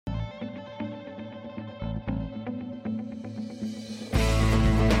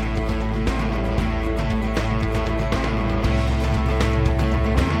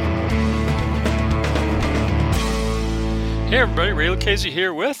Hey everybody, Ray Lucchese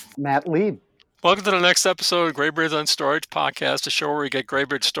here with Matt Lieb. Welcome to the next episode of Graybeards on Storage podcast, a show where we get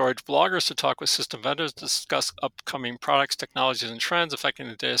Graybeard storage bloggers to talk with system vendors to discuss upcoming products, technologies, and trends affecting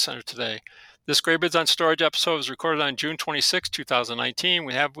the data center today. This Graybeards on Storage episode was recorded on June 26, 2019.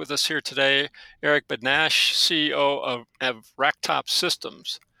 We have with us here today Eric Bednash, CEO of Racktop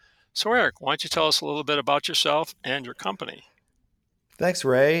Systems. So Eric, why don't you tell us a little bit about yourself and your company? Thanks,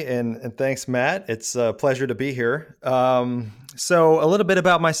 Ray, and thanks, Matt. It's a pleasure to be here. So, a little bit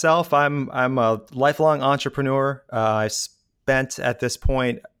about myself. I'm a lifelong entrepreneur. I spent at this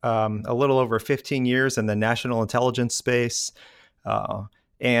point a little over 15 years in the national intelligence space,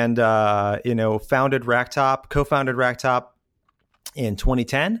 and founded Racktop, co-founded Racktop in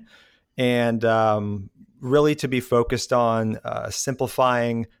 2010, and really to be focused on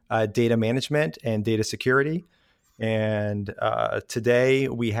simplifying data management and data security. And today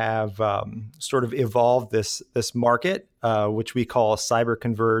we have sort of evolved this market, which we call cyber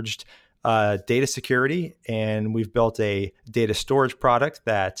converged data security. And we've built a data storage product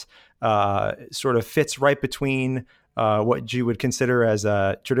that sort of fits right between what you would consider as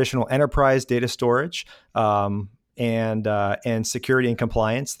a traditional enterprise data storage and security and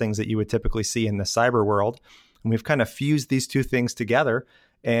compliance, things that you would typically see in the cyber world. And we've kind of fused these two things together.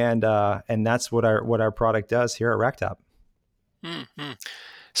 And that's what our product does here at Racktop. Mm-hmm.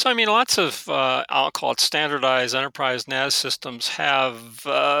 So, I mean, lots of, I'll call it standardized enterprise NAS systems have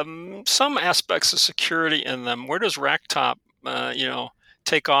some aspects of security in them. Where does Racktop,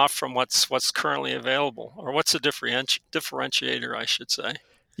 take off from what's currently available? Or what's the differentiator, I should say?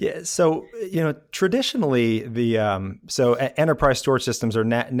 Yeah, so traditionally so enterprise storage systems or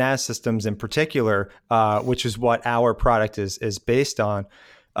NAS systems in particular, which is what our product is based on,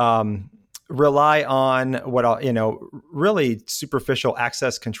 rely on what really superficial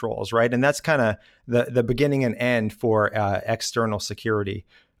access controls, right? And that's kind of the beginning and end for external security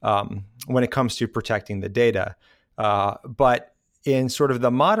when it comes to protecting the data. But in sort of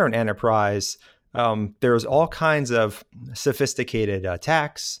the modern enterprise, there's all kinds of sophisticated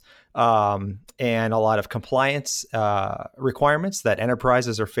attacks and a lot of compliance requirements that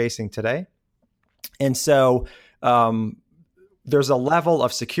enterprises are facing today. And so there's a level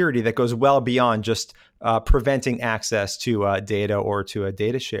of security that goes well beyond just preventing access to data or to a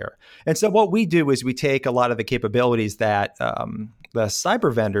data share. And so what we do is we take a lot of the capabilities that the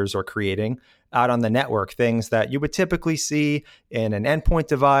cyber vendors are creating out on the network, things that you would typically see in an endpoint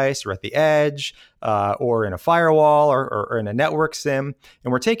device or at the edge or in a firewall or in a network SIM.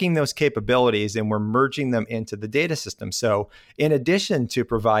 And we're taking those capabilities and we're merging them into the data system. So in addition to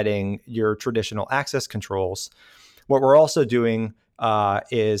providing your traditional access controls, what we're also doing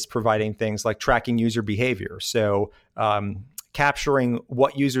is providing things like tracking user behavior. So capturing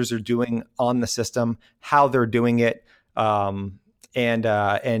what users are doing on the system, how they're doing it, and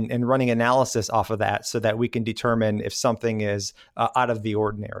running analysis off of that so that we can determine if something is out of the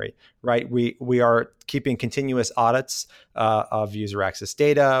ordinary, right? We are keeping continuous audits of user access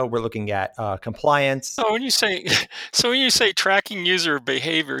data. We're looking at compliance. So when you say tracking user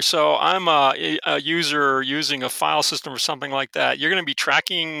behavior, so I'm a user using a file system or something like that, you're going to be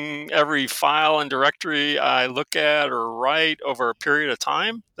tracking every file and directory I look at or write over a period of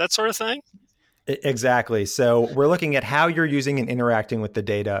time, that sort of thing? Exactly. So we're looking at how you're using and interacting with the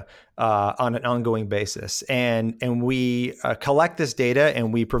data on an ongoing basis, and we collect this data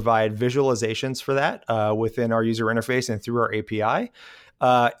and we provide visualizations for that within our user interface and through our API.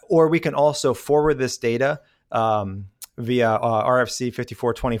 Or we can also forward this data via RFC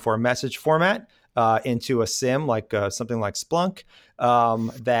 5424 message format into a SIM, like something like Splunk,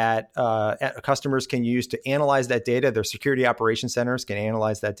 that customers can use to analyze that data. Their security operations centers can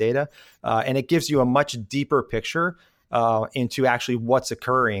analyze that data. And it gives you a much deeper picture into actually what's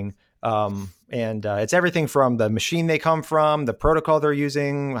occurring. And it's everything from the machine they come from, the protocol they're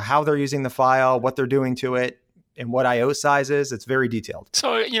using, how they're using the file, what they're doing to it, and what IO size is. It's very detailed.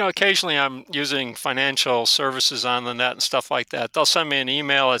 So, occasionally I'm using financial services on the net and stuff like that. They'll send me an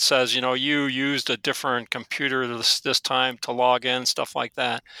email that says, you used a different computer this time to log in, stuff like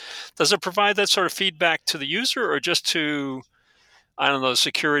that. Does it provide that sort of feedback to the user or just to, I don't know, the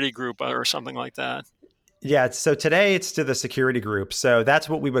security group or something like that? Yeah, so today it's to the security group. So that's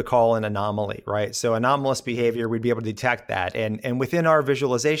what we would call an anomaly, right? So anomalous behavior, we'd be able to detect that. And within our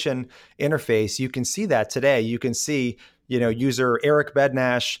visualization interface, you can see that today. You can see, user Eric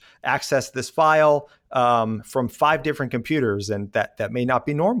Bednash access this file from 5 different computers, and that may not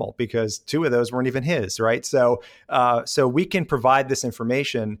be normal because 2 of those weren't even his, right? So we can provide this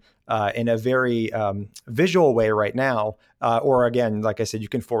information in a very visual way right now, or again, like I said, you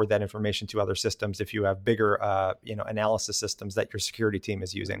can forward that information to other systems if you have bigger analysis systems that your security team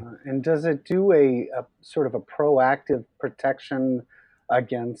is using. And does it do a sort of a proactive protection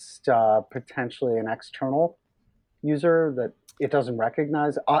against potentially an external user that it doesn't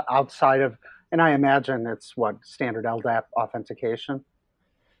recognize outside of, and I imagine it's what, standard LDAP authentication?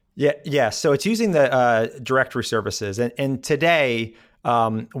 Yeah. So it's using the directory services. And today,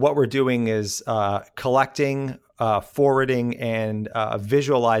 what we're doing is collecting, forwarding, and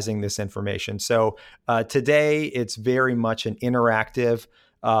visualizing this information. So today, it's very much an interactive.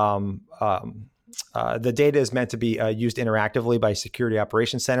 The data is meant to be used interactively by Security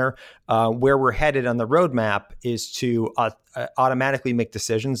Operations Center. Where we're headed on the roadmap is to automatically make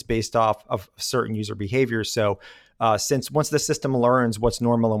decisions based off of certain user behaviors. So since once the system learns what's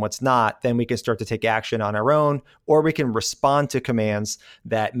normal and what's not, then we can start to take action on our own, or we can respond to commands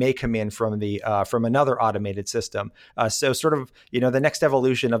that may come in from another automated system. So sort of, the next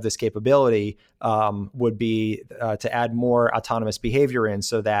evolution of this capability would be to add more autonomous behavior in,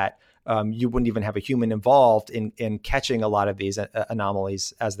 so that you wouldn't even have a human involved in catching a lot of these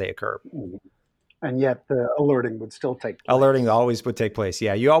anomalies as they occur. And yet the alerting would still take place. Alerting always would take place.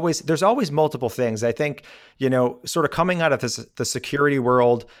 Yeah, there's always multiple things. I think, sort of coming out of the security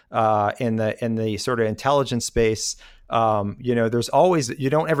world, in the sort of intelligence space, there's always, you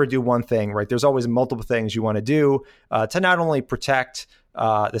don't ever do one thing, right? There's always multiple things you want to do to not only protect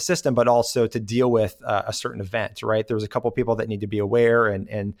the system, but also to deal with a certain event, right? There's a couple of people that need to be aware,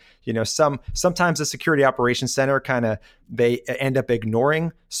 and sometimes the Security Operations Center they end up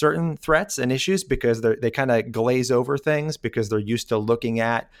ignoring certain threats and issues because they kind of glaze over things because they're used to looking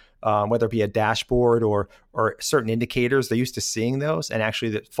at whether it be a dashboard or certain indicators. They're used to seeing those, and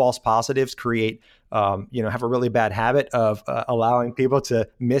actually the false positives create have a really bad habit of allowing people to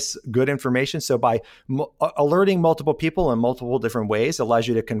miss good information. So by alerting multiple people in multiple different ways allows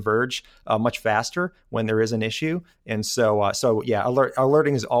you to converge much faster when there is an issue. And so yeah,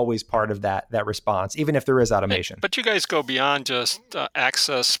 alerting is always part of that response, even if there is automation. But you guys go beyond just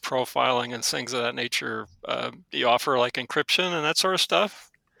access profiling and things of that nature. You offer like encryption and that sort of stuff?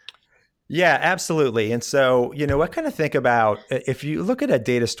 Yeah, absolutely. And so, I kind of think about, if you look at a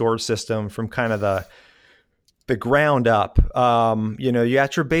data storage system from kind of the ground up, you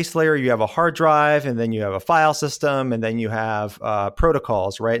at your base layer, you have a hard drive, and then you have a file system, and then you have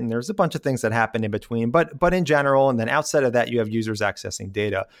protocols, right? And there's a bunch of things that happen in between, but in general, and then outside of that, you have users accessing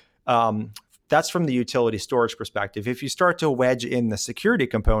data. That's from the utility storage perspective. If you start to wedge in the security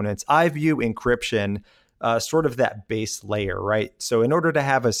components, I view encryption sort of that base layer, right? So in order to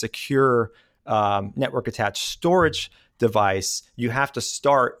have a secure network attached storage device, you have to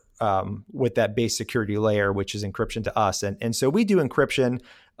start with that base security layer, which is encryption to us. And so we do encryption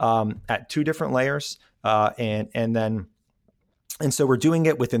at 2 different layers. And so we're doing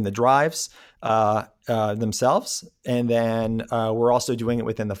it within the drives themselves. And then we're also doing it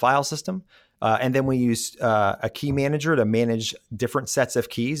within the file system. And then we use a key manager to manage different sets of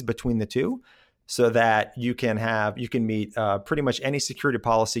keys between the 2, so that you can meet pretty much any security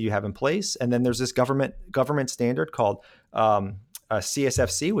policy you have in place. And then there's this government standard called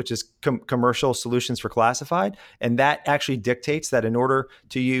CSFC, which is Commercial Solutions for Classified. And that actually dictates that in order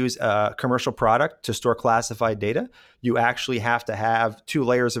to use a commercial product to store classified data, you actually have to have 2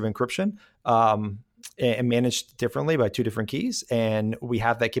 layers of encryption and managed differently by 2 different keys. And we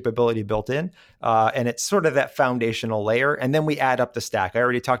have that capability built in. And it's sort of that foundational layer. And then we add up the stack. I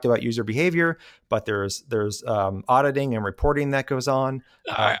already talked about user behavior, but there's auditing and reporting that goes on.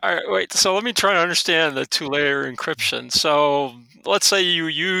 All right, wait. So let me try to understand the 2-layer encryption. So let's say you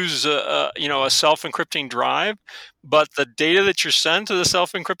use a self-encrypting drive, but the data that you're sent to the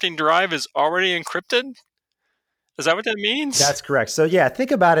self-encrypting drive is already encrypted. Is that what that means? That's correct. So yeah,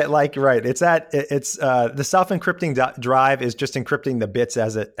 think about it like, right, it's the self-encrypting drive is just encrypting the bits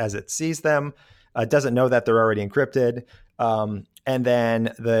as it sees them. It doesn't know that they're already encrypted. And then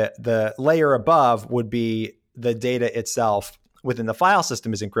the layer above would be the data itself within the file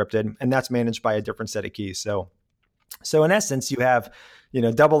system is encrypted, and that's managed by a different set of keys. So in essence, you have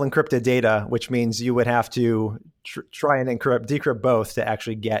double encrypted data, which means you would have to try and decrypt both to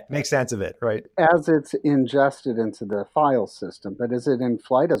actually make sense of it, right? As it's ingested into the file system, but is it in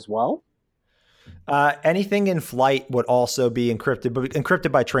flight as well? Anything in flight would also be encrypted, but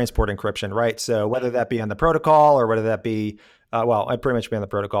encrypted by transport encryption, right? So whether that be on the protocol or whether that be, I'd pretty much be on the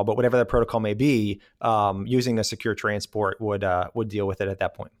protocol, but whatever that protocol may be, using a secure transport would deal with it at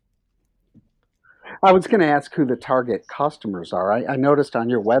that point. I was going to ask who the target customers are. I noticed on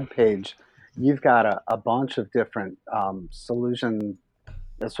your webpage you've got a bunch of different solution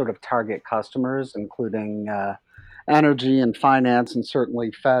sort of target customers, including energy and finance, and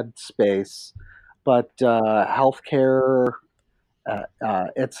certainly Fed space, but healthcare,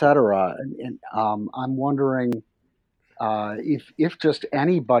 et cetera. And I'm wondering if just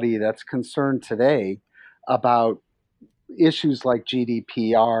anybody that's concerned today about issues like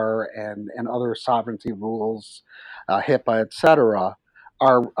GDPR and other sovereignty rules, HIPAA, et cetera,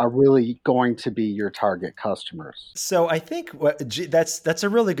 are really going to be your target customers. So I think that's a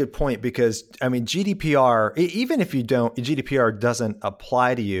really good point, because I mean GDPR, even if you don't, GDPR doesn't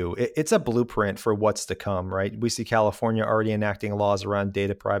apply to you, it's a blueprint for what's to come, right? We see California already enacting laws around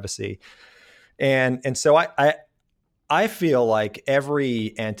data privacy, and so I feel like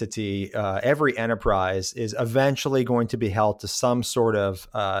every entity, every enterprise is eventually going to be held to some sort of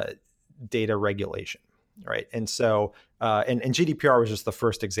data regulation, right? And so, and GDPR was just the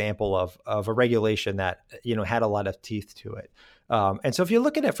first example of a regulation that had a lot of teeth to it. And so, if you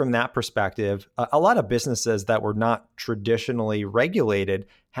look at it from that perspective, a lot of businesses that were not traditionally regulated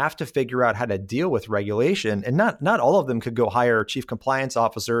have to figure out how to deal with regulation, and not all of them could go hire chief compliance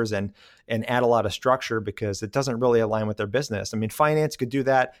officers and add a lot of structure, because it doesn't really align with their business. I mean, finance could do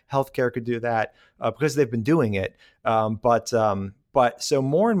that, healthcare could do that because they've been doing it. But so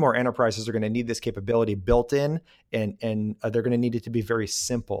more and more enterprises are going to need this capability built in, and they're going to need it to be very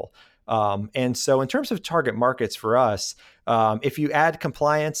simple. And so in terms of target markets for us, if you add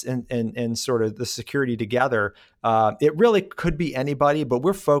compliance and sort of the security together, it really could be anybody, but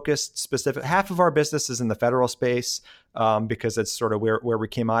we're focused specific. Half of our business is in the federal space, because it's sort of where we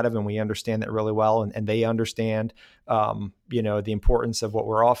came out of, and we understand that really well, and they understand, the importance of what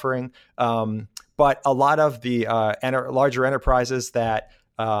we're offering. But a lot of the larger enterprises that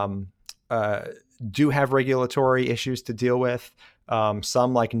do have regulatory issues to deal with,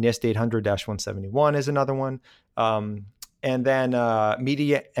 some like NIST 800-171 is another one. And then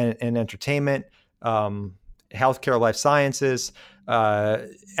media and entertainment, healthcare, life sciences,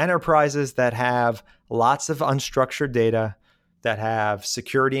 enterprises that have lots of unstructured data, that have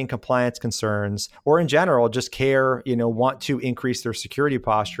security and compliance concerns, or in general just care, want to increase their security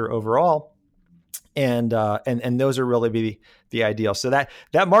posture overall. And those are really the ideal. So that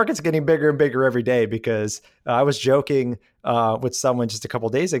market's getting bigger and bigger every day, because I was joking with someone just a couple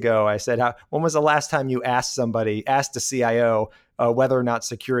of days ago. I said, when was the last time you asked a CIO whether or not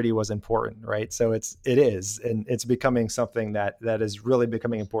security was important, right? So it is, and it's becoming something that is really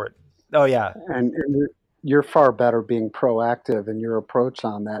becoming important. Oh yeah. And you're far better being proactive in your approach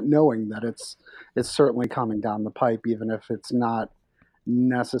on that, knowing that it's certainly coming down the pipe, even if it's not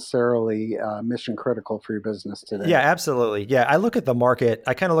necessarily mission critical for your business today. Yeah, absolutely. Yeah, I look at the market.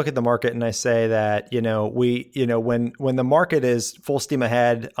 I kind of look at the market and I say that when the market is full steam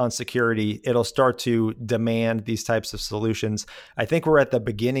ahead on security, it'll start to demand these types of solutions. I think we're at the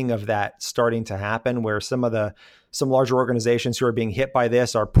beginning of that starting to happen, where some larger organizations who are being hit by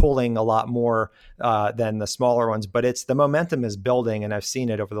this are pulling a lot more than the smaller ones. But the momentum is building, and I've seen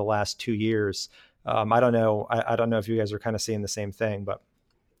it over the last 2 years. I don't know. I don't know if you guys are kind of seeing the same thing, but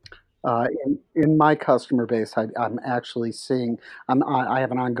in my customer base, I'm actually seeing. I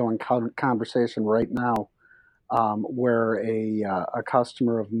have an ongoing conversation right now where a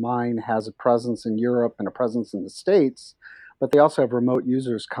customer of mine has a presence in Europe and a presence in the States, but they also have remote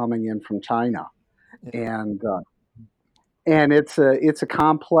users coming in from China, and it's a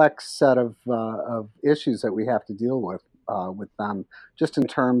complex set of issues that we have to deal with them, just in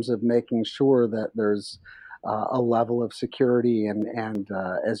terms of making sure that there's a level of security and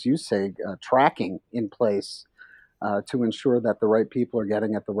as you say, tracking in place to ensure that the right people are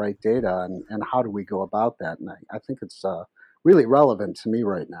getting at the right data, and how do we go about that? And I think it's really relevant to me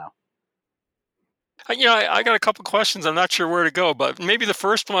right now. I got a couple questions. I'm not sure where to go, but maybe the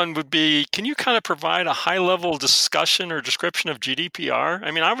first one would be, can you kind of provide a high-level discussion or description of GDPR?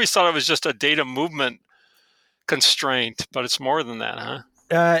 I mean, I always thought it was just a data movement constraint, but it's more than that, huh?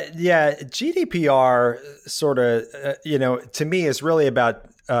 Yeah, GDPR sort of, to me is really about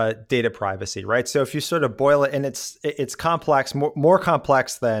data privacy, right? So if you sort of boil it, and it's complex, more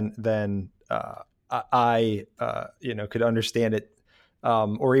complex than I could understand it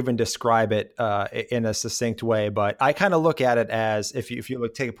or even describe it in a succinct way. But I kind of look at it as, if you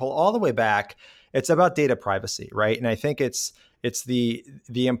take a pull all the way back, it's about data privacy, right? And I think it's the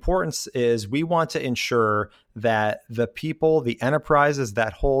importance is, we want to ensure that the people, the enterprises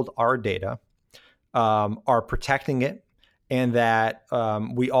that hold our data are protecting it, and that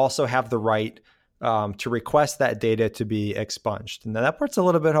we also have the right to request that data to be expunged. Now that part's a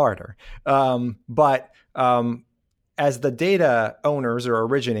little bit harder, but as the data owners or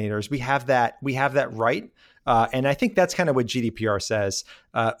originators, we have that right. And I think that's kind of what GDPR says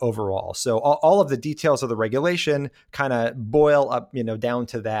overall. So all of the details of the regulation kind of boil up, down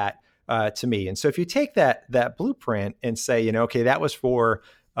to that to me. And so if you take that blueprint and say, okay, that was for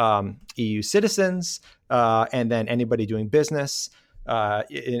EU citizens and then anybody doing business,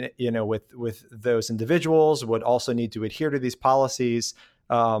 with those individuals would also need to adhere to these policies.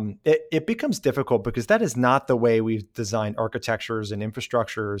 It becomes difficult because that is not the way we've designed architectures and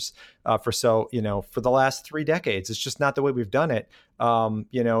infrastructures for the last 3 decades. It's just not the way we've done it.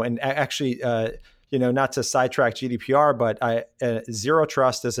 And actually, not to sidetrack GDPR, but zero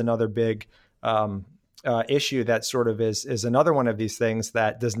trust is another big issue that sort of is another one of these things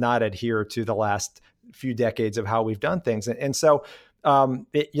that does not adhere to the last few decades of how we've done things. And so,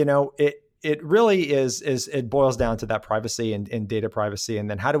 it really it boils down to that privacy and data privacy. And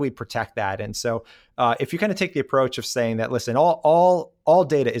then how do we protect that? And so if you kind of take the approach of saying that, listen, all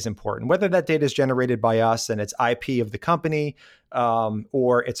data is important, whether that data is generated by us and it's IP of the company,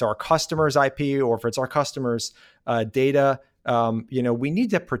 or it's our customer's IP, or if it's our customer's data, we need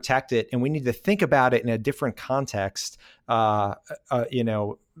to protect it and we need to think about it in a different context, a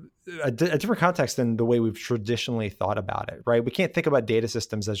different context than the way we've traditionally thought about it, right? We can't think about data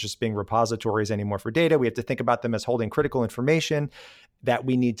systems as just being repositories anymore for data. We have to think about them as holding critical information that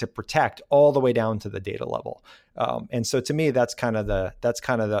we need to protect all the way down to the data level. And so to me, that's kind of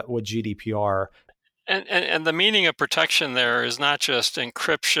what GDPR. And the meaning of protection there is not just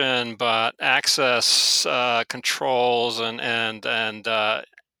encryption, but access controls and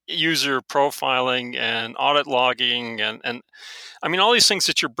user profiling and audit logging and I mean, all these things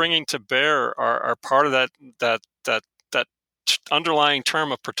that you're bringing to bear are part of that underlying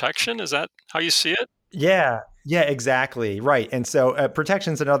term of protection. Is that how you see it? Yeah, exactly. Right. And so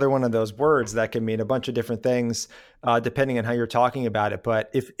protection is another one of those words that can mean a bunch of different things depending on how you're talking about it. But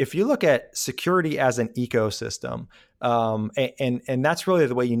if you look at security as an ecosystem, and that's really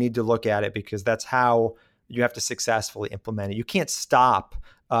the way you need to look at it, because that's how you have to successfully implement it. You can't stop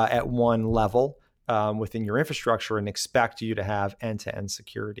at one level within your infrastructure and expect you to have end-to-end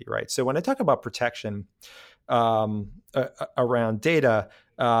security, right? So when I talk about protection around data,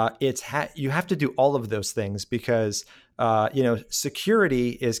 you have to do all of those things because security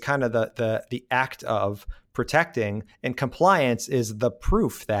is kind of the act of protecting, and compliance is the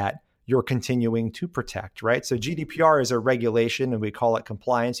proof that you're continuing to protect, right? So GDPR is a regulation and we call it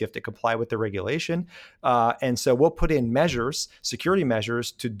compliance. You have to comply with the regulation. And so we'll put in measures, security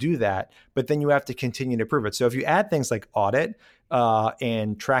measures to do that, but then you have to continue to prove it. So if you add things like audit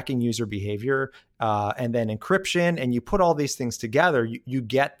and tracking user behavior and then encryption, and you put all these things together, you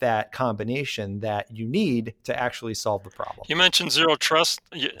get that combination that you need to actually solve the problem. You mentioned zero trust.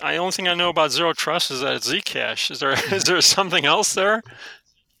 The only thing I know about zero trust is that it's Zcash. Is there something else there?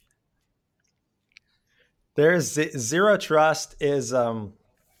 There's zero trust is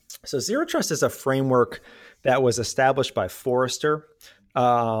so zero trust is a framework that was established by Forrester,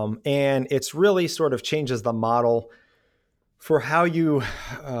 and it's really sort of changes the model for how you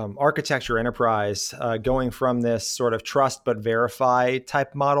architect your enterprise, going from this sort of trust but verify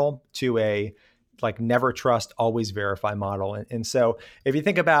type model to a like never trust, always verify model. And so if you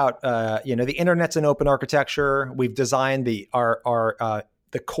think about the internet's an open architecture, we've designed the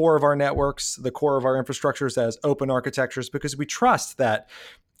core of our networks, the core of our infrastructures as open architectures, because we trust that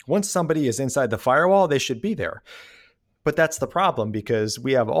once somebody is inside the firewall, they should be there. But that's the problem, because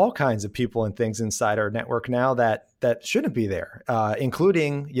we have all kinds of people and things inside our network now that shouldn't be there,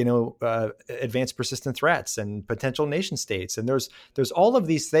 including advanced persistent threats and potential nation states. And there's all of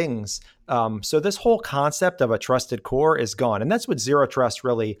these things. So this whole concept of a trusted core is gone, and that's what zero trust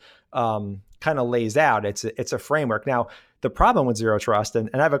really kind of lays out. It's a framework. Now, the problem with zero trust, and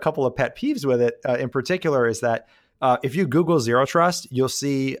I have a couple of pet peeves with it in particular, is that if you Google zero trust, you'll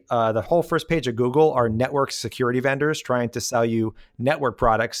see the whole first page of Google are network security vendors trying to sell you network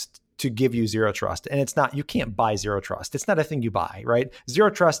products to give you zero trust. And it's not, you can't buy zero trust. It's not a thing you buy, right?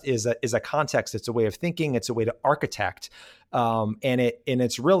 Zero trust is a context. It's a way of thinking. It's a way to architect. And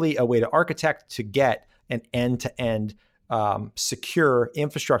it's really a way to architect to get an end-to-end secure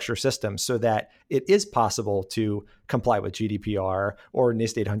infrastructure system so that it is possible to comply with GDPR or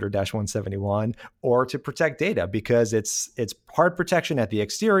NIST 800-171 or to protect data, because it's hard protection at the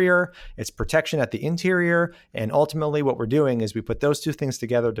exterior, it's protection at the interior, and ultimately what we're doing is we put those two things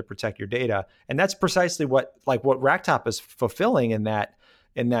together to protect your data. And that's precisely what Racktop is fulfilling in that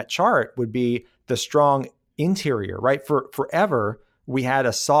chart would be the strong interior, right? Forever, we had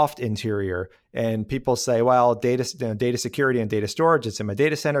a soft interior. And people say, well, data security and data storage, it's in my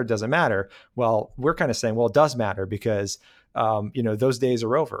data center, it doesn't matter. Well, we're kind of saying, well, it does matter because those days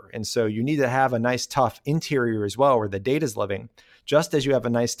are over. And so you need to have a nice, tough interior as well, where the data is living, just as you have a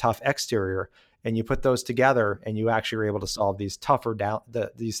nice, tough exterior. And you put those together, and you actually are able to solve these tougher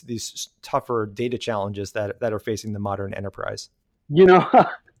these tougher data challenges that are facing the modern enterprise.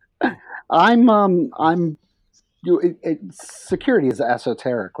 Security is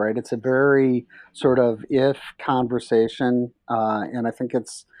esoteric, right? It's a very sort of if conversation, and I think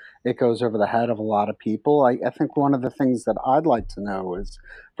it goes over the head of a lot of people. I think one of the things that I'd like to know is,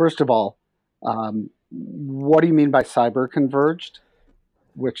 first of all, what do you mean by cyber converged?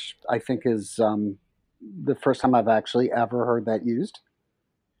 Which I think is the first time I've actually ever heard that used.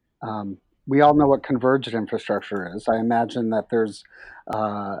 We all know what converged infrastructure is. I imagine that there's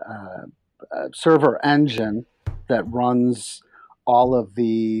a server engine that runs all of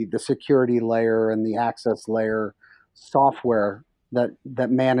the security layer and the access layer software that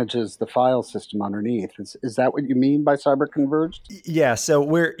manages the file system underneath. Is that what you mean by cyber converged? Yeah. So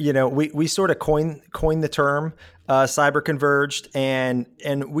we sort of coined the term cyber converged, and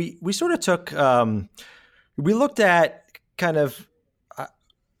we sort of took we looked at kind of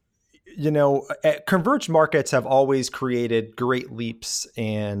converged markets have always created great leaps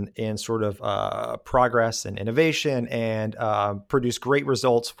and sort of progress and innovation, and produce great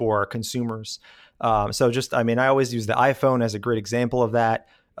results for consumers. I always use the iPhone as a great example of that.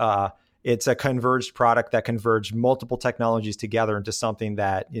 It's a converged product that converged multiple technologies together into something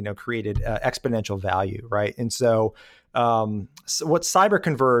that created exponential value, right? And so what cyber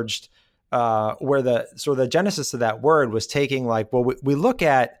converged, where the genesis of that word was taking we look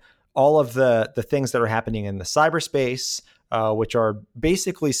at all of the things that are happening in the cyberspace, which are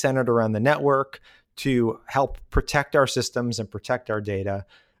basically centered around the network to help protect our systems and protect our data.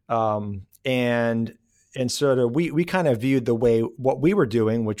 And sort of we kind of viewed what we were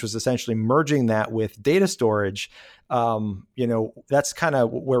doing, which was essentially merging that with data storage. That's kind of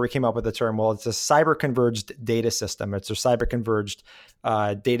where we came up with the term. Well, it's a cyber converged data system. It's a cyber converged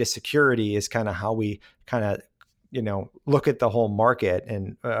data security is kind of how we kind of look at the whole market.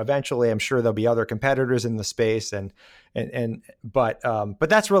 And eventually I'm sure there'll be other competitors in the space. But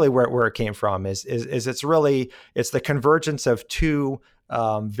that's really where it came from is it's the convergence of two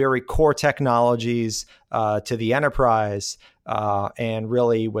very core technologies to the enterprise, and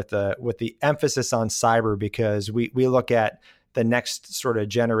really with the emphasis on cyber, because we look at the next sort of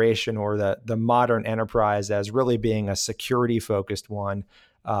generation or the modern enterprise as really being a security focused one,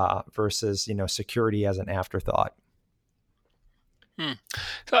 versus security as an afterthought.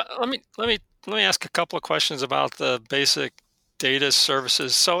 So let me ask a couple of questions about the basic data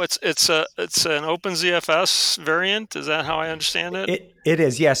services. So it's an OpenZFS variant. Is that how I understand it? It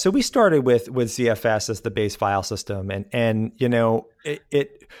is, yeah. So we started with ZFS as the base file system, and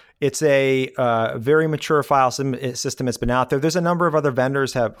it's a very mature file system. It's been out there. There's a number of other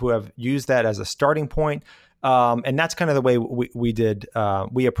vendors who have used that as a starting point. And that's kind of the way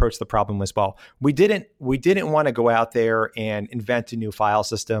we approached the problem as well. We didn't want to go out there and invent a new file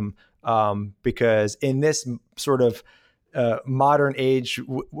system, because in this sort of modern age,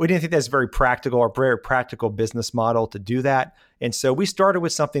 we didn't think that's very practical or very practical business model to do that. And so we started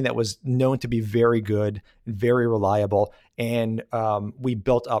with something that was known to be very good, very reliable, and we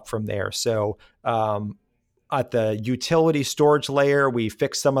built up from there. So at the utility storage layer, we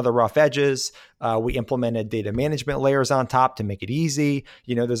fixed some of the rough edges. We implemented data management layers on top to make it easy.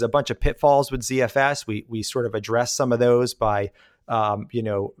 There's a bunch of pitfalls with ZFS. We sort of addressed some of those by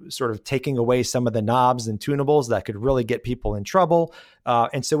sort of taking away some of the knobs and tunables that could really get people in trouble.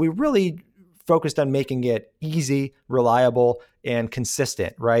 And so we really focused on making it easy, reliable, and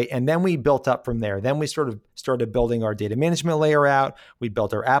consistent, right? And then we built up from there. Then we sort of started building our data management layer out. We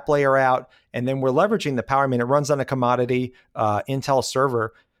built our app layer out, and then we're leveraging the power. I mean, it runs on a commodity Intel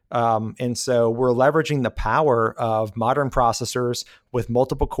server. And so we're leveraging the power of modern processors with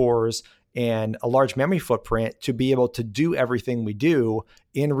multiple cores and a large memory footprint to be able to do everything we do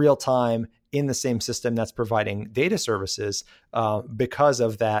in real time in the same system that's providing data services, because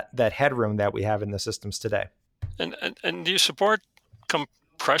of that headroom that we have in the systems today. And do you support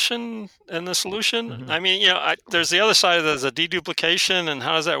compression in the solution? Mm-hmm. I mean, there's the other side of the deduplication, and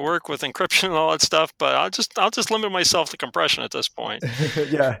how does that work with encryption and all that stuff? But I'll just limit myself to compression at this point.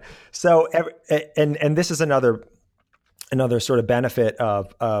 Yeah. So and this is another sort of benefit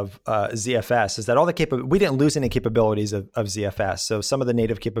of ZFS is that all we didn't lose any capabilities of ZFS. So some of the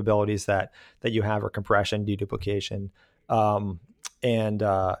native capabilities that you have are compression, deduplication, and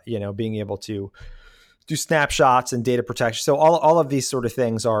being able to do snapshots and data protection. So all of these sort of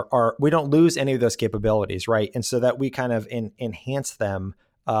things are we don't lose any of those capabilities, right? And so that we kind of enhance them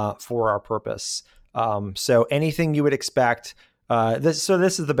for our purpose. So anything you would expect. This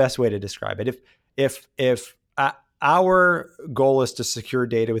is the best way to describe it. If our goal is to secure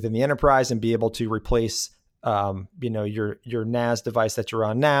data within the enterprise and be able to replace, your NAS device that you're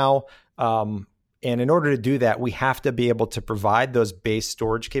on now. And in order to do that, we have to be able to provide those base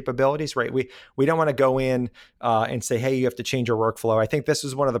storage capabilities, right? We don't want to go in and say, hey, you have to change your workflow. I think this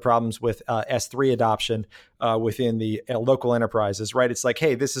is one of the problems with S3 adoption within the local enterprises, right? It's like,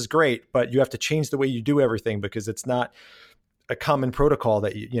 hey, this is great, but you have to change the way you do everything because it's not a common protocol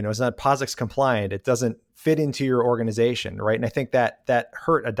that it's not POSIX compliant. It doesn't fit into your organization, right? And I think that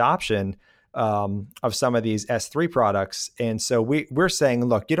hurt adoption of some of these S3 products. And so we're saying,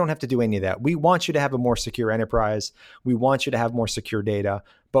 look, you don't have to do any of that. We want you to have a more secure enterprise. We want you to have more secure data,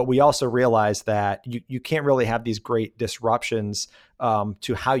 but we also realize that you can't really have these great disruptions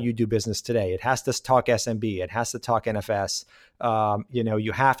to how you do business today. It has to talk SMB. It has to talk NFS.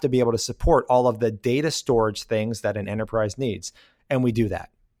 You have to be able to support all of the data storage things that an enterprise needs. And we do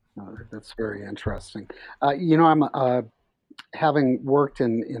that. That's very interesting. I'm having worked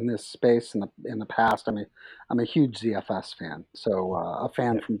in this space in the past. I'm a huge ZFS fan. So a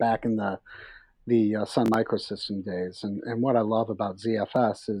fan from back in the Sun Microsystem days. And what I love about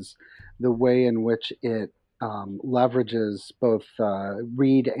ZFS is the way in which it leverages both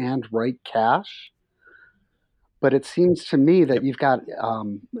read and write cache. But it seems to me that you've got,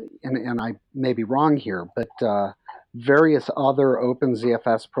 and I may be wrong here, but various other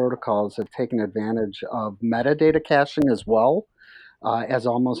OpenZFS protocols have taken advantage of metadata caching as well as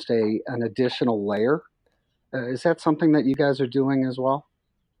almost an additional layer. Is that something that you guys are doing as well?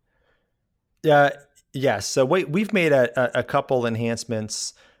 Yes. So we've made a couple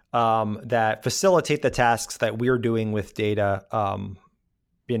enhancements that facilitate the tasks that we're doing with data,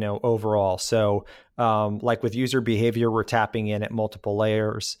 overall. So like with user behavior, we're tapping in at multiple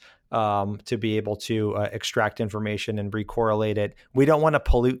layers to be able to extract information and recorrelate it. We don't want to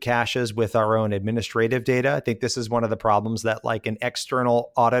pollute caches with our own administrative data. I think this is one of the problems that like an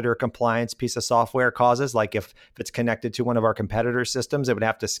external audit or compliance piece of software causes. Like if it's connected to one of our competitor systems, it would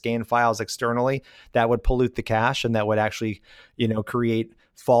have to scan files externally. That would pollute the cache and that would actually, create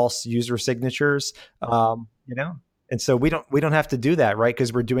false user signatures, And so we don't have to do that, right?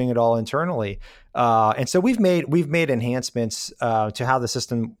 Because we're doing it all internally. And so we've made enhancements to how the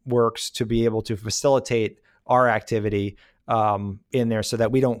system works to be able to facilitate our activity in there so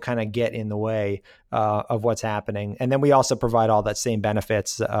that we don't kind of get in the way of what's happening. And then we also provide all that same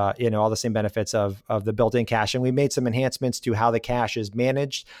benefits, all the same benefits of the built-in cache. And we made some enhancements to how the cache is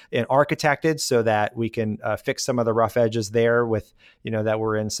managed and architected so that we can fix some of the rough edges there with, that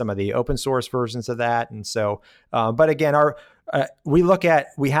were in some of the open source versions of that. And so, but again, we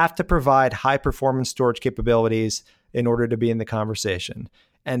have to provide high performance storage capabilities in order to be in the conversation.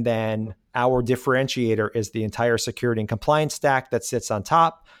 And then our differentiator is the entire security and compliance stack that sits on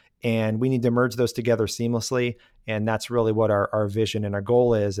top. And we need to merge those together seamlessly. And that's really what our vision and our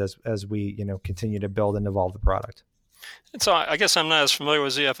goal is as we continue to build and evolve the product. And so I guess I'm not as familiar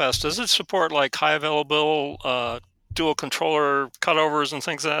with ZFS. Does it support like high available dual controller cutovers and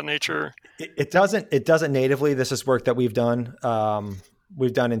things of that nature? It doesn't natively. This is work that we've done.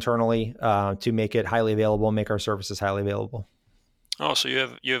 We've done internally to make it highly available, make our services highly available. Oh, so you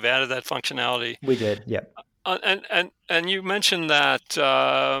have added that functionality. We did, yeah. And you mentioned that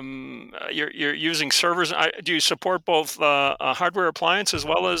you're using servers. Do you support both hardware appliance as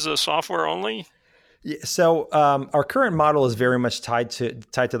well as software only? Yeah, so our current model is very much tied to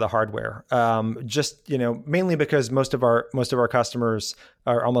the hardware. Mainly because most of our customers,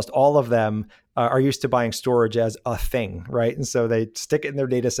 or almost all of them, are used to buying storage as a thing, right? And so they stick it in their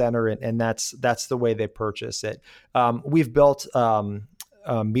data center, and that's the way they purchase it. We've built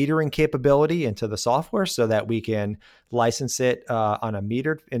metering capability into the software so that we can license it in a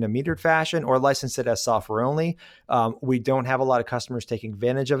metered fashion or license it as software only. We don't have a lot of customers taking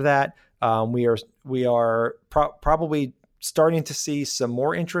advantage of that. We are probably starting to see some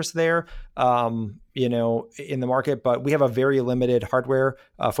more interest there, in the market, but we have a very limited hardware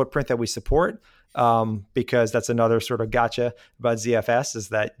footprint that we support. Because that's another sort of gotcha about ZFS is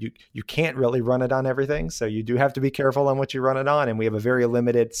that you can't really run it on everything. So you do have to be careful on what you run it on. And we have a very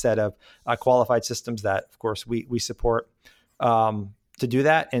limited set of qualified systems that, of course, we support to do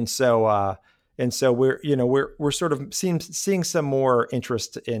that. And so we're sort of seeing some more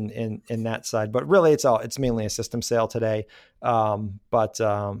interest in that side. But really, it's mainly a system sale today. But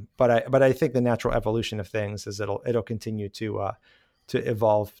I think the natural evolution of things is it'll continue to to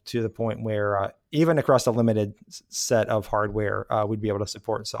evolve to the point where even across a limited set of hardware, we'd be able to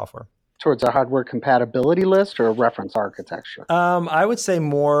support software. Towards a hardware compatibility list or a reference architecture? I would say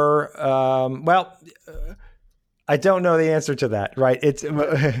more, I don't know the answer to that, right? It's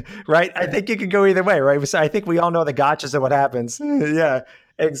right. I think it could go either way, right? So I think we all know the gotchas of what happens. Yeah,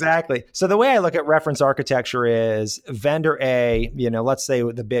 exactly. So the way I look at reference architecture is vendor A, let's say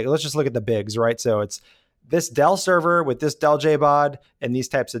let's just look at the bigs, right? So it's this Dell server with this Dell JBOD and these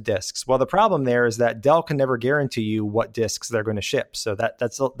types of disks. Well, the problem there is that Dell can never guarantee you what disks they're going to ship. So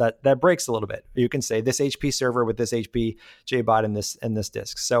that breaks a little bit. You can say this HP server with this HP JBOD and this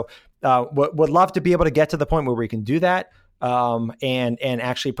disk. So would love to be able to get to the point where we can do that and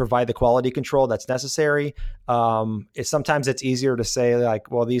actually provide the quality control that's necessary. Sometimes it's easier to say like,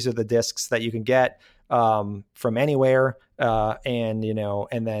 well, these are the disks that you can get from anywhere. And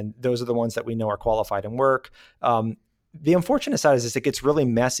then those are the ones that we know are qualified and work. The unfortunate side is it gets really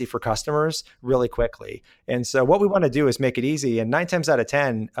messy for customers really quickly. And so what we want to do is make it easy. And 9 times out of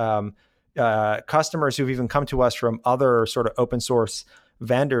 10, customers who've even come to us from other sort of open source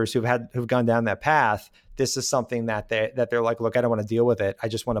vendors who've gone down that path, this is something that they're like, look, I don't want to deal with it. I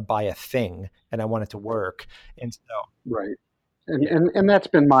just want to buy a thing and I want it to work. And so, right. And that's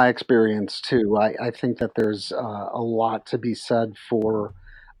been my experience too. I think that there's a lot to be said for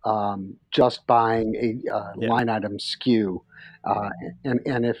just buying a line item SKU.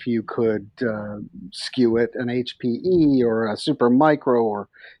 And if you could SKU it an HPE or a Supermicro or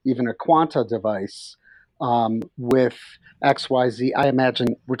even a Quanta device with XYZ, I imagine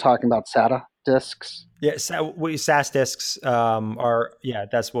we're talking about SATA disks. Yeah, SAS disks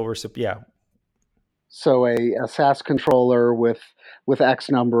that's what we're. So a SAS controller with X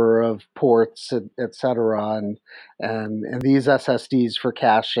number of ports, et cetera, and these SSDs for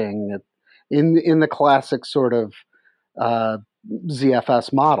caching in the classic sort of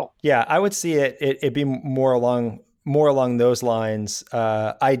ZFS model. Yeah, I would see it'd be more along those lines.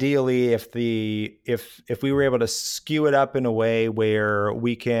 Ideally, if we were able to skew it up in a way where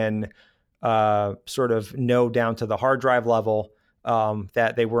we can sort of know down to the hard drive level.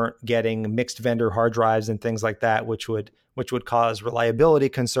 That they weren't getting mixed vendor hard drives and things like that, which would cause reliability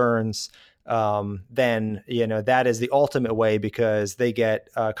concerns. Then that is the ultimate way because they get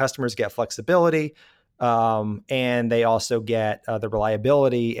customers get flexibility, and they also get the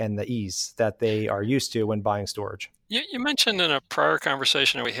reliability and the ease that they are used to when buying storage. You mentioned in a prior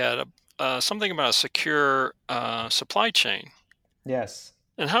conversation that we had something about a secure supply chain. Yes.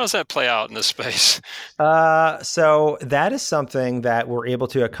 And how does that play out in this space? So that is something that we're able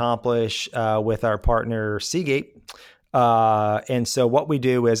to accomplish with our partner Seagate. And so what we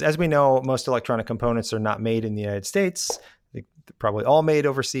do is, as we know, most electronic components are not made in the United States. They're probably all made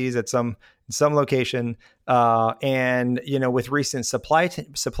overseas at some location. And with recent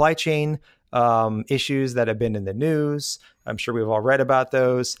supply chain issues that have been in the news, I'm sure we've all read about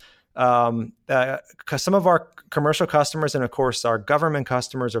those. Because some of our commercial customers and of course our government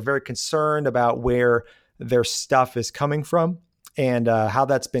customers are very concerned about where their stuff is coming from and how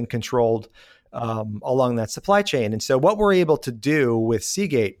that's been controlled along that supply chain. And so what we're able to do with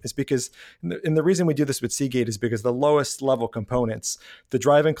Seagate is because, and the reason we do this with Seagate is because the lowest level components, the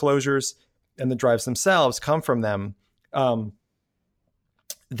drive enclosures and the drives themselves come from them.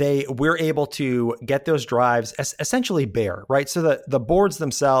 We're able to get those drives essentially bare, right? So the boards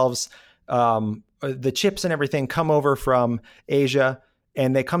themselves, the chips and everything come over from Asia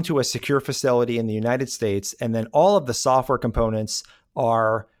and they come to a secure facility in the United States. And then all of the software components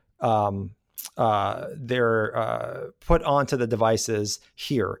are, they're put onto the devices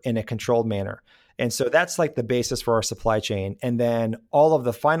here in a controlled manner. And so that's like the basis for our supply chain. And then all of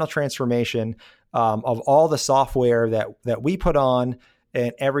the final transformation of all the software that we put on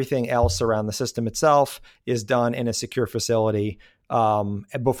and everything else around the system itself is done in a secure facility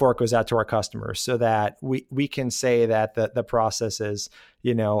before it goes out to our customers, so that we can say that the process is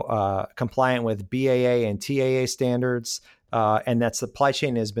compliant with BAA and TAA standards, and that supply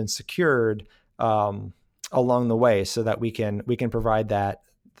chain has been secured along the way, so that we can provide that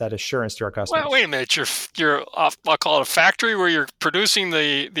assurance to our customers. Well, wait a minute. You're off, I'll call it a factory where you're producing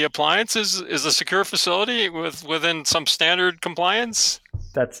the appliances is a secure facility within some standard compliance?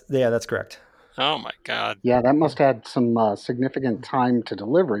 That's correct. Oh my God. Yeah, that must add some significant time to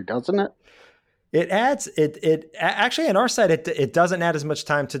delivery, doesn't it? It adds it actually on our side it doesn't add as much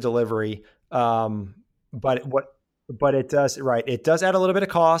time to delivery, but it does, right? It does add a little bit of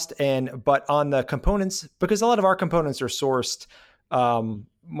cost, but on the components, because a lot of our components are sourced. A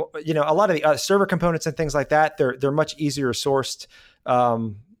lot of the server components and things like that, they're much easier sourced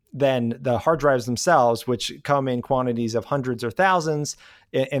than the hard drives themselves, which come in quantities of hundreds or thousands,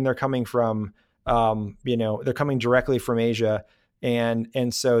 and they're coming from, they're coming directly from Asia.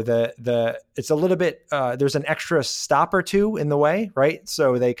 And so it's a little bit, there's an extra stop or two in the way, right?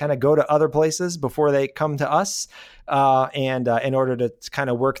 So they kind of go to other places before they come to us, and in order to kind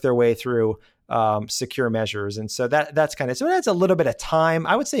of work their way through secure measures. And so that's kind of, so it adds a little bit of time.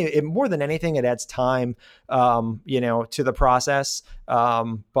 I would say more than anything, it adds time, to the process.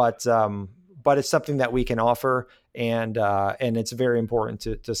 But it's something that we can offer, and it's very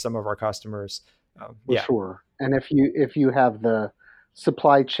important to some of our customers. Sure. And if you have the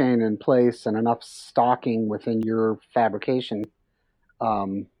supply chain in place and enough stocking within your fabrication,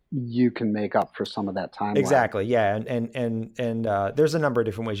 you can make up for some of that time. Exactly. Yeah. And there's a number of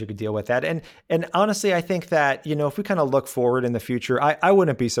different ways you could deal with that. And honestly, I think that, if we kind of look forward in the future, I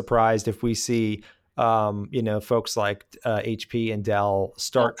wouldn't be surprised if we see, folks like HP and Dell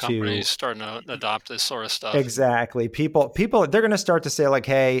starting to adopt this sort of stuff. Exactly. People, they're going to start to say like,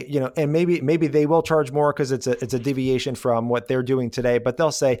 hey, and maybe they will charge more because it's a deviation from what they're doing today, but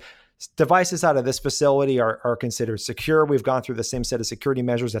they'll say, devices out of this facility are considered secure. We've gone through the same set of security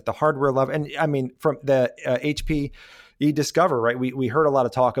measures at the hardware level. And I mean, from the HP eDiscover, right? We heard a lot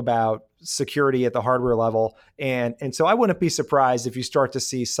of talk about security at the hardware level. And so I wouldn't be surprised if you start to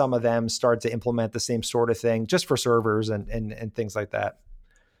see some of them start to implement the same sort of thing just for servers and things like that.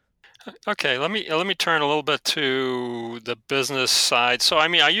 Okay, let me turn a little bit to the business side. So, I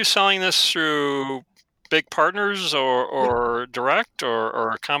mean, are you selling this through big partners or direct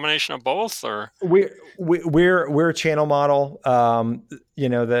or a combination of both? Or we're a channel model.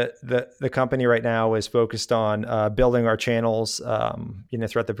 The company right now is focused on building our channels,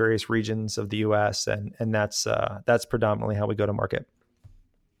 throughout the various regions of the U.S. and that's predominantly how we go to market.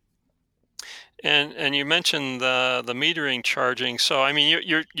 And you mentioned the metering charging. So I mean,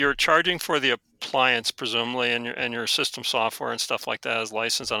 you're charging for the appliance presumably, and your system software and stuff like that is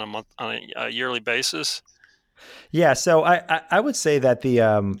licensed on a yearly basis. Yeah. So I would say that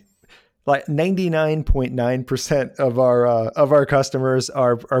the like 99.9% of our customers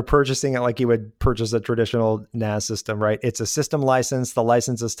are purchasing it like you would purchase a traditional NAS system, right? It's a system license. The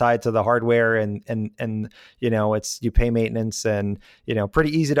license is tied to the hardware, and it's you pay maintenance, and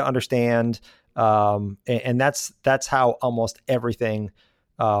pretty easy to understand. And that's how almost everything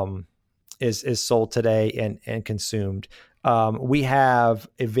is sold today and consumed. We have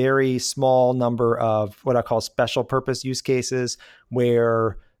a very small number of what I call special purpose use cases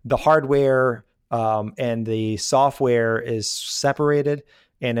where the hardware and the software is separated.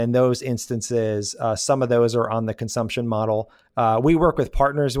 And in those instances, some of those are on the consumption model. We work with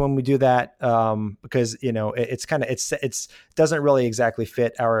partners when we do that because it's doesn't really exactly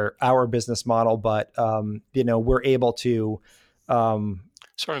fit our business model, but we're able to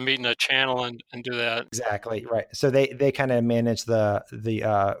sort of meet in a channel and do that. Exactly right. So they kind of manage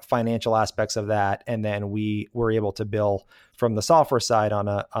the financial aspects of that, and then we were able to bill from the software side on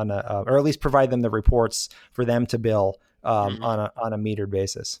a or at least provide them the reports for them to bill on a metered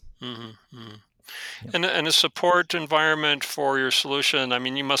basis. Mm-hmm. Mm-hmm. Yeah. And the support environment for your solution, I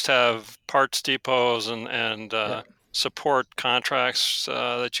mean, you must have parts depots and support contracts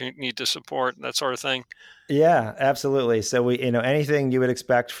that you need to support, that sort of thing. Yeah, absolutely. So we, anything you would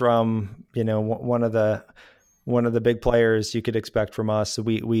expect from, one of the big players you could expect from us. So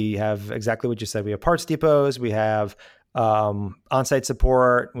we have exactly what you said. We have parts depots. We have on-site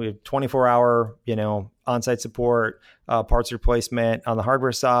support. We have 24-hour, on-site support, parts replacement on the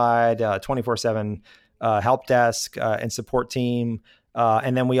hardware side, 24/7 help desk and support team.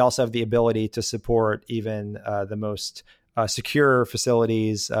 And then we also have the ability to support even the most secure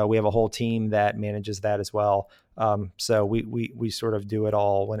facilities. We have a whole team that manages that as well. So we sort of do it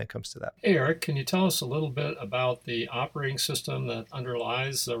all when it comes to that. Hey, Eric, can you tell us a little bit about the operating system that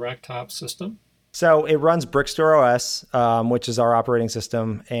underlies the Racktop system? So it runs Brickstore OS, which is our operating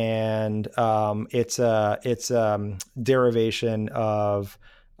system, and it's a derivation of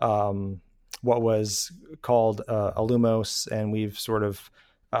what was called Illumos, and we've sort of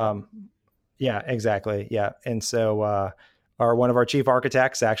yeah, exactly. Yeah. And so one of our chief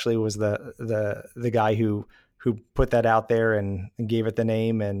architects actually was the guy who put that out there and gave it the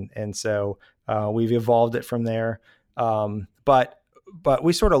name. And so we've evolved it from there. But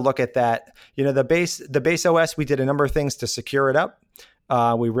we sort of look at that, the base OS, we did a number of things to secure it up.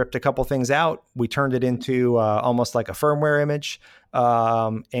 We ripped a couple things out. We turned it into almost like a firmware image.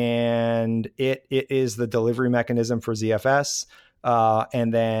 And it is the delivery mechanism for ZFS.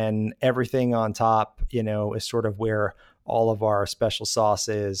 And then everything on top, is sort of where all of our special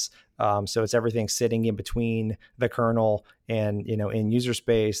sauces. So it's everything sitting in between the kernel and, in user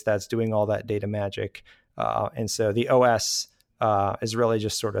space that's doing all that data magic. And so the OS is really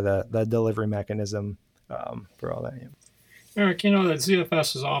just sort of the delivery mechanism for all that. Yeah. Eric, that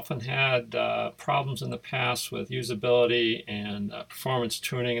ZFS has often had problems in the past with usability and performance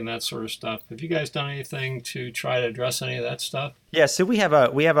tuning and that sort of stuff. Have you guys done anything to try to address any of that stuff? Yeah, so we have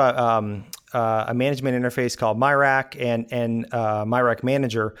a management interface called MyRack and MyRack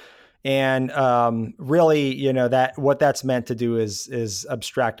Manager, and really, that what that's meant to do is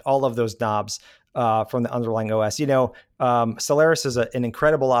abstract all of those knobs from the underlying OS. Solaris is an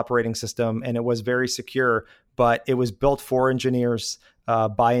incredible operating system, and it was very secure, but it was built for engineers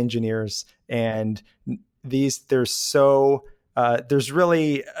by engineers, and there's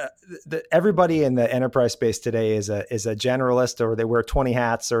really everybody in the enterprise space today is a generalist, or they wear 20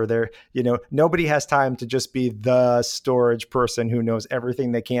 hats, or nobody has time to just be the storage person who knows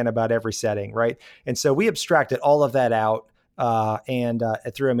everything they can about every setting, right? And so we abstracted all of that out and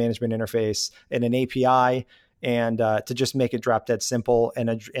through a management interface and an API, and to just make it drop dead simple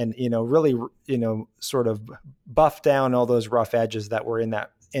and really sort of buff down all those rough edges that were in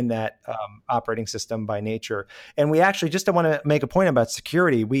that operating system by nature. And we actually, just to want to make a point about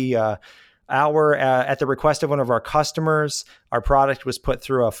security, we at the request of one of our customers, our product was put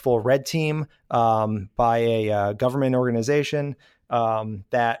through a full red team by a government organization.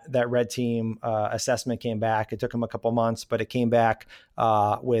 That red team assessment came back. It took them a couple months, but it came back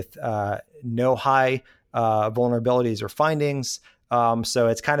with no high vulnerabilities or findings. So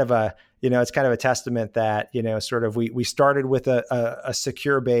it's kind of a testament that, sort of we started with a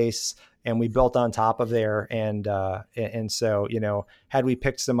secure base and we built on top of there. And so, had we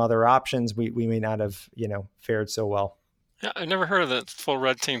picked some other options, we may not have, fared so well. Yeah, I never heard of the full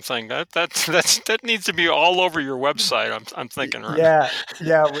red team thing. That needs to be all over your website. I'm thinking, right? Yeah.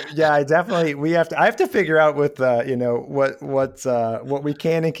 I have to figure out with what we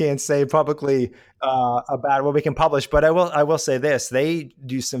can and can't say publicly about what we can publish. But I will say this: they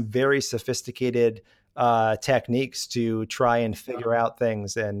do some very sophisticated techniques to try and figure out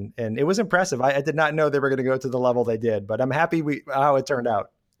things, and it was impressive. I did not know they were going to go to the level they did, but I'm happy how it turned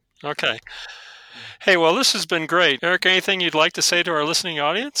out. Okay. Hey, well, this has been great. Eric, anything you'd like to say to our listening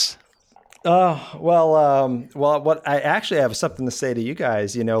audience? What I actually have something to say to you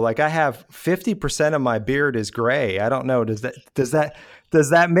guys. I have 50% of my beard is gray. I don't know. Does that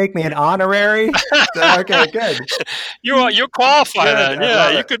make me an honorary? Okay, good. You qualify good. Then.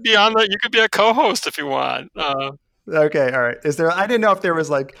 Yeah, you could be you could be a co-host if you want. Okay, all right. I didn't know if there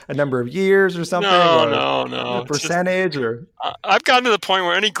was like a number of years or something. No. A percentage or. I've gotten to the point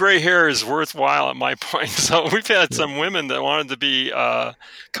where any gray hair is worthwhile at my point. So we've had some women that wanted to be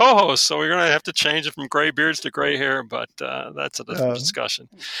co-hosts, so we're going to have to change it from gray beards to gray hair. But that's a different discussion.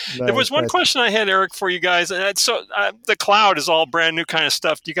 There was one question I had, Eric, for you guys. And so the cloud is all brand new kind of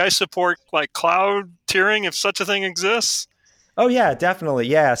stuff. Do you guys support like cloud tiering if such a thing exists? Oh yeah, definitely.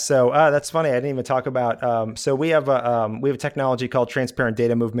 Yeah. So that's funny. I didn't even talk about. So we have a technology called Transparent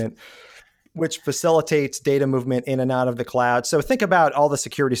Data Movement, which facilitates data movement in and out of the cloud. So think about all the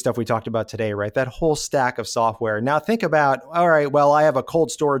security stuff we talked about today, right? That whole stack of software. Now think about, all right, well, I have a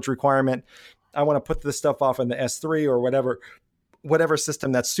cold storage requirement. I want to put this stuff off in the S3 or whatever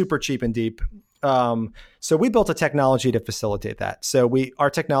system that's super cheap and deep. So we built a technology to facilitate that. So our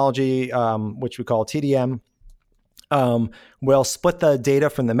technology, which we call TDM, will split the data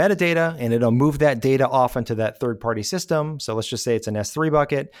from the metadata, and it'll move that data off into that third-party system. So let's just say it's an S3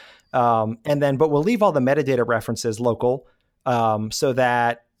 bucket. But we'll leave all the metadata references local, so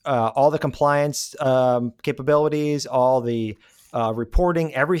that all the compliance capabilities, all the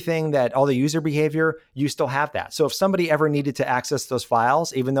reporting, everything all the user behavior, you still have that. So if somebody ever needed to access those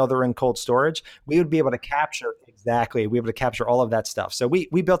files, even though they're in cold storage, we would be able to capture all of that stuff. So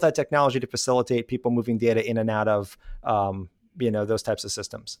we built that technology to facilitate people moving data in and out of, those types of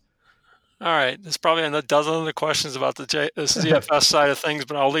systems. All right. There's probably a dozen other questions about the ZFS side of things,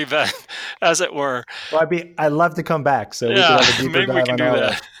 but I'll leave that as it were. Well, I'd love to come back. So we can have a deeper maybe dive we can on do all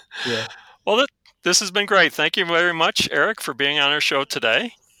that. Yeah. Well, this has been great. Thank you very much, Eric, for being on our show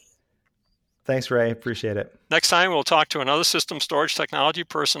today. Thanks, Ray. Appreciate it. Next time, we'll talk to another system storage technology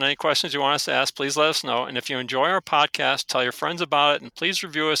person. Any questions you want us to ask, please let us know. And if you enjoy our podcast, tell your friends about it, and please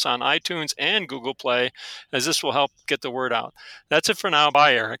review us on iTunes and Google Play, as this will help get the word out. That's it for now.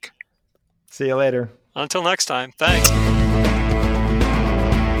 Bye, Eric. See you later. Until next time. Thanks.